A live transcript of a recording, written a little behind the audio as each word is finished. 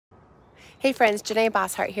Hey friends, Janae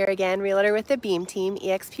Bosshart here again, realtor with the Beam Team,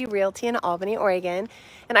 eXp Realty in Albany, Oregon.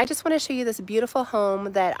 And I just want to show you this beautiful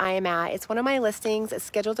home that I am at. It's one of my listings. It's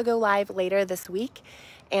scheduled to go live later this week.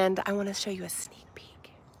 And I want to show you a sneak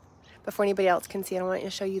peek. Before anybody else can see it, I want to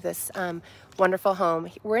show you this wonderful home.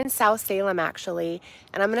 We're in South Salem actually,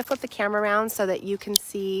 and I'm going to flip the camera around so that you can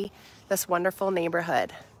see this wonderful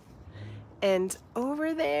neighborhood. And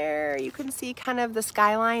over there, you can see kind of the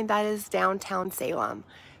skyline. That is downtown Salem.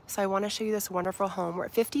 So I want to show you this wonderful home. We're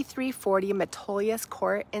at 5340 Metolius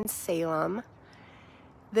Court in Salem.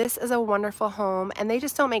 This is a wonderful home, and they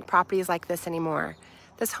just don't make properties like this anymore.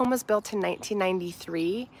 This home was built in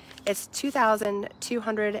 1993. It's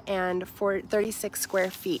 2,236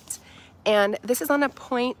 square feet. And this is on a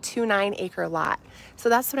 0.29 acre lot. So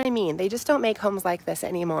that's what I mean. They just don't make homes like this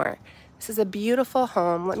anymore. This is a beautiful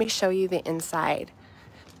home. Let me show you the inside.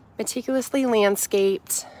 Meticulously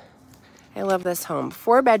landscaped. I love this home.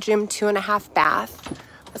 4-bedroom, 2.5 bath.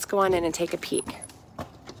 Let's go on in and take a peek.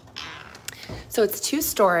 So it's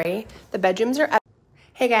 2-story. The bedrooms are up.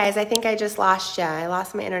 Hey guys, I think I just lost you. I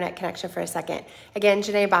lost my internet connection for a second. Again,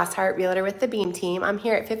 Janae Bosshart, realtor with the Beam Team. I'm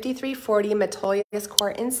here at 5340 Metolius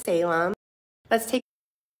Court in Salem. Let's take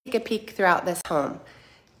a peek throughout this home.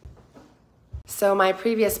 So my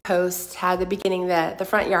previous post had the beginning, the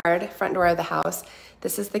front yard, front door of the house.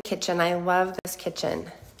 This is the kitchen. I love this kitchen.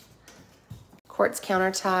 Quartz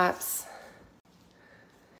countertops.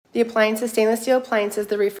 The appliances, stainless steel appliances.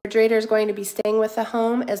 The refrigerator is going to be staying with the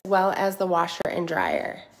home, as well as the washer and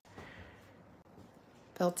dryer.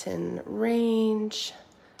 Built-in range,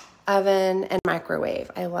 oven, and microwave.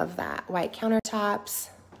 I love that. White countertops.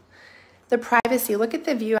 The privacy. Look at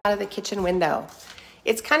the view out of the kitchen window.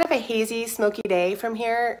 It's kind of a hazy, smoky day from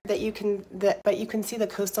here, but you can see the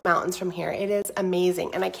coastal mountains from here. It is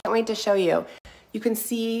amazing, and I can't wait to show you. You can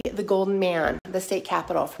see the Golden Man, the state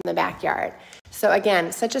capitol, from the backyard. So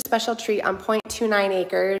again, such a special treat on 0.29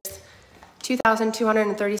 acres,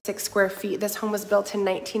 2,236 square feet. This home was built in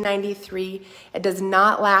 1993. It does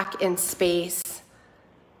not lack in space.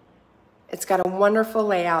 It's got a wonderful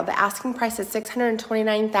layout. The asking price is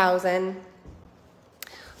 $629,000.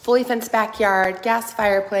 Fully fenced backyard, gas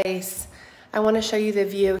fireplace. I want to show you the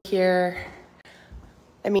view here.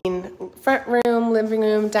 I mean, front room, living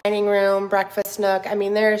room, dining room, breakfast nook. I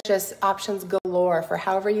mean, there's just options galore for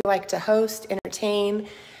however you like to host, entertain,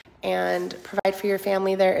 and provide for your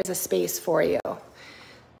family. There is a space for you.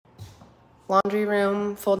 Laundry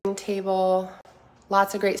room, folding table,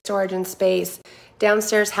 lots of great storage and space.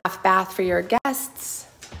 Downstairs, half bath for your guests.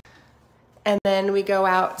 And then we go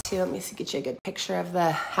out to, let me see, get you a good picture of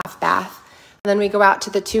the half bath. And then we go out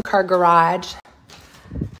to the 2-car garage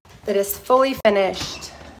that is fully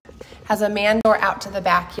finished, has a man door out to the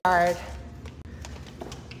backyard.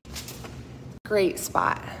 Great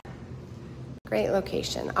spot, great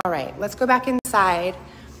location. All right, let's go back inside.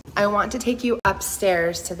 I want to take you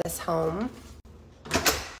upstairs to this home.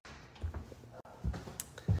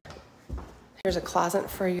 Here's a closet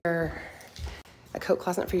for a coat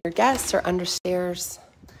closet for your guests, or understairs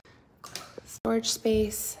storage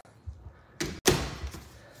space.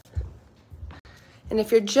 And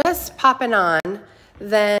if you're just popping on,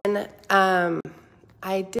 then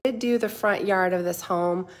I did do the front yard of this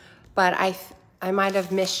home, but I might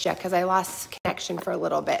have missed you because I lost connection for a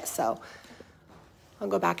little bit. So I'll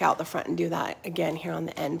go back out the front and do that again here on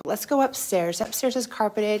the end. But let's go upstairs. Upstairs is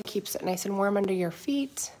carpeted, keeps it nice and warm under your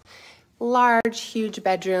feet. Large, huge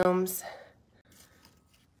bedrooms.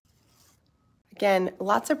 Again,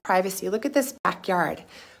 lots of privacy. Look at this backyard.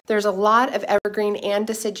 There's a lot of evergreen and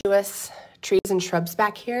deciduous trees and shrubs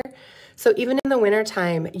back here. So even in the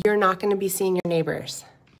wintertime, you're not going to be seeing your neighbors.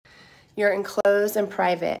 You're enclosed and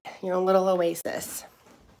private, your own little oasis.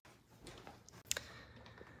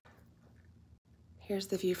 Here's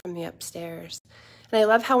the view from the upstairs. And I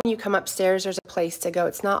love how when you come upstairs, there's a place to go.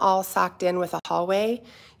 It's not all socked in with a hallway.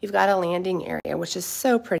 You've got a landing area, which is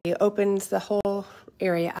so pretty. It opens the whole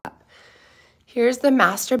area up. Here's the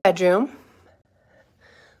master bedroom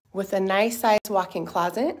with a nice sized walk-in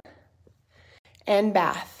closet and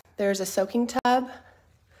bath. There's a soaking tub,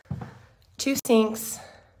 2 sinks,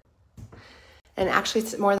 and actually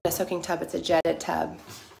it's more than a soaking tub, it's a jetted tub,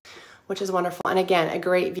 which is wonderful. And again, a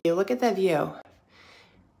great view. Look at the view.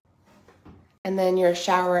 And then your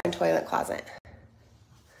shower and toilet closet.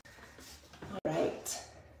 All right.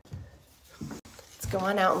 Let's go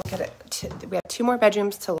on out and look at it. We have 2 more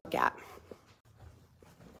bedrooms to look at.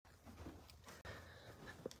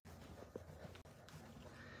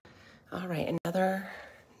 All right, another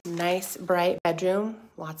nice bright bedroom,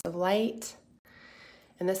 lots of light.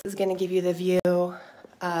 And this is going to give you the view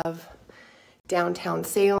of downtown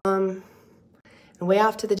Salem, And way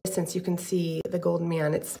off to the distance, you can see the Golden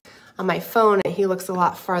Man. It's on my phone, he looks a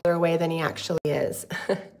lot farther away than he actually is.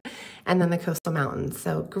 And then the coastal mountains.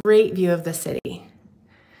 So great view of the city.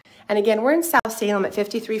 And again, we're in South Salem at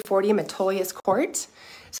 5340 Metolius Court.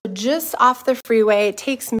 So just off the freeway, it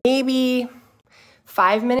takes maybe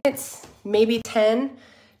 5 minutes, maybe 10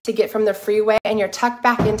 to get from the freeway, and you're tucked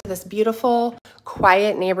back into this beautiful,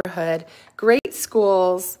 quiet neighborhood. Great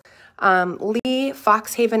schools. Lee,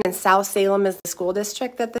 Foxhaven, and South Salem is the school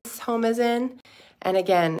district that this home is in. And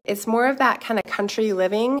again, it's more of that kind of country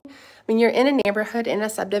living. I mean, you're in a neighborhood, in a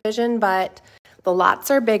subdivision, but the lots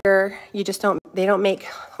are bigger. They don't make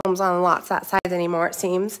homes on lots that size anymore, it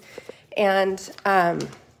seems. And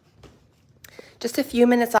just a few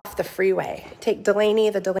minutes off the freeway. Take the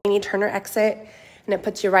Delaney Turner exit, and it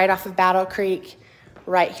puts you right off of Battle Creek,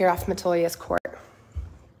 right here off Metolius Court.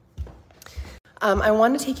 I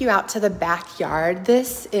want to take you out to the backyard.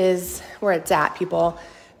 This is where it's at, people.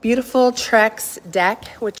 Beautiful Trex deck,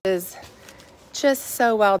 which is just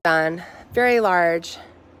so well done. Very large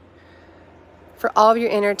for all of your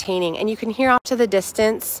entertaining. And you can hear off to the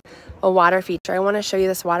distance a water feature. I want to show you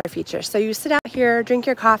this water feature. So you sit out here, drink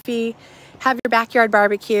your coffee, have your backyard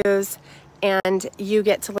barbecues, and you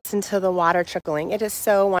get to listen to the water trickling. It is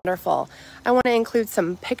so wonderful. I want to include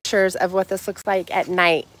some pictures of what this looks like at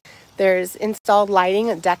night. There's installed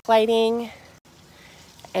lighting, deck lighting,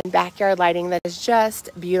 and backyard lighting that is just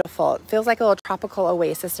beautiful. It feels like a little tropical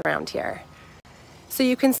oasis around here. So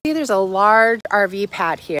you can see there's a large RV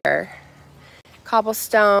pad here.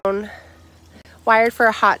 Cobblestone, wired for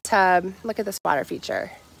a hot tub. Look at this water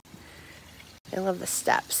feature. I love the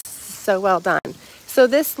steps. So well done. So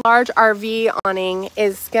this large RV awning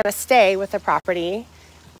is going to stay with the property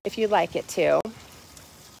if you'd like it to.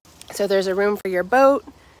 So there's a room for your boat,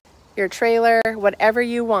 your trailer, whatever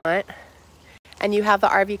you want, and you have the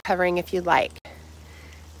RV covering if you'd like.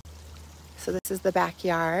 So this is the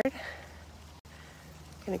backyard.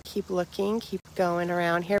 Gonna keep looking, keep going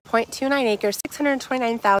around here. 0.29 acres,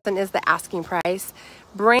 $629,000 is the asking price.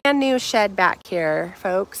 Brand new shed back here,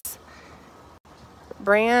 folks.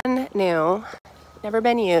 Brand new, never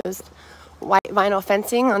been used. White vinyl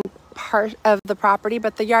fencing on part of the property,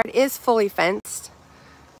 but the yard is fully fenced.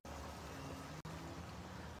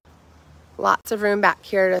 Lots of room back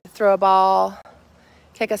here to throw a ball,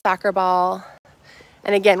 kick a soccer ball.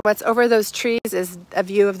 And again, what's over those trees is a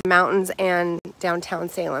view of the mountains and downtown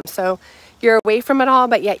Salem. So you're away from it all,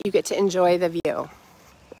 but yet you get to enjoy the view.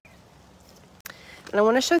 And I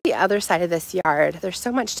want to show the other side of this yard. There's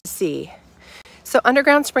so much to see. So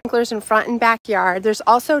underground sprinklers in front and backyard. There's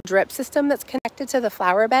also a drip system that's connected to the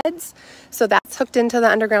flower beds. So that's hooked into the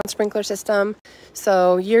underground sprinkler system.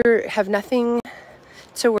 So you have nothing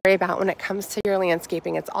to worry about when it comes to your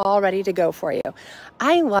landscaping. It's all ready to go for you.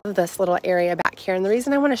 I love this little area back here, and the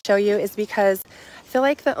reason I want to show you is because I feel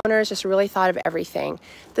like the owners just really thought of everything.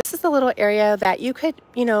 This is the little area that you could,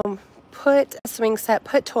 put a swing set,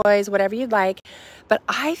 put toys, whatever you'd like, but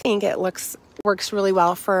I think it works really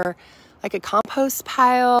well for like a compost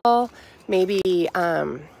pile, maybe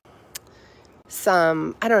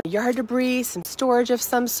some, yard debris, some storage of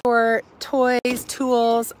some sort, toys,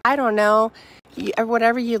 tools, I don't know,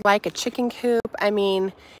 whatever you'd like, a chicken coop. I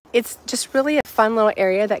mean, it's just really a fun little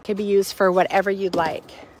area that could be used for whatever you'd like.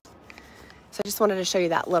 So I just wanted to show you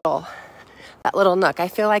that little nook. I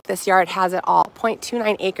feel like this yard has it all.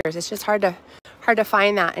 0.29 acres. It's just hard to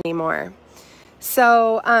find that anymore.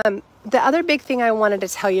 So the other big thing I wanted to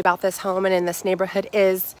tell you about this home and in this neighborhood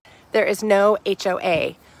is there is no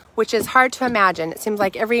HOA, which is hard to imagine. It seems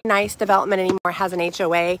like every nice development anymore has an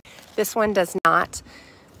HOA. This one does not.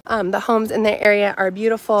 The homes in the area are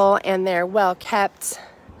beautiful and they're well kept,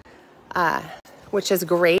 which is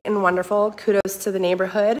great and wonderful. Kudos to the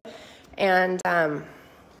neighborhood. And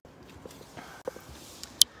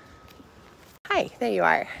hi, there you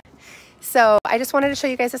are. So I just wanted to show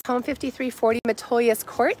you guys this home, 5340 Metolius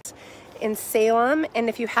Court in Salem. And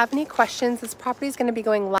if you have any questions, this property is going to be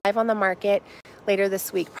going live on the market later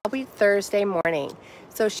this week, probably Thursday morning.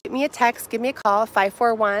 So shoot me a text, give me a call,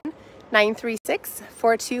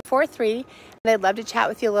 541-936-4243. And I'd love to chat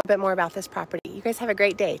with you a little bit more about this property. You guys have a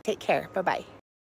great day. Take care. Bye-bye.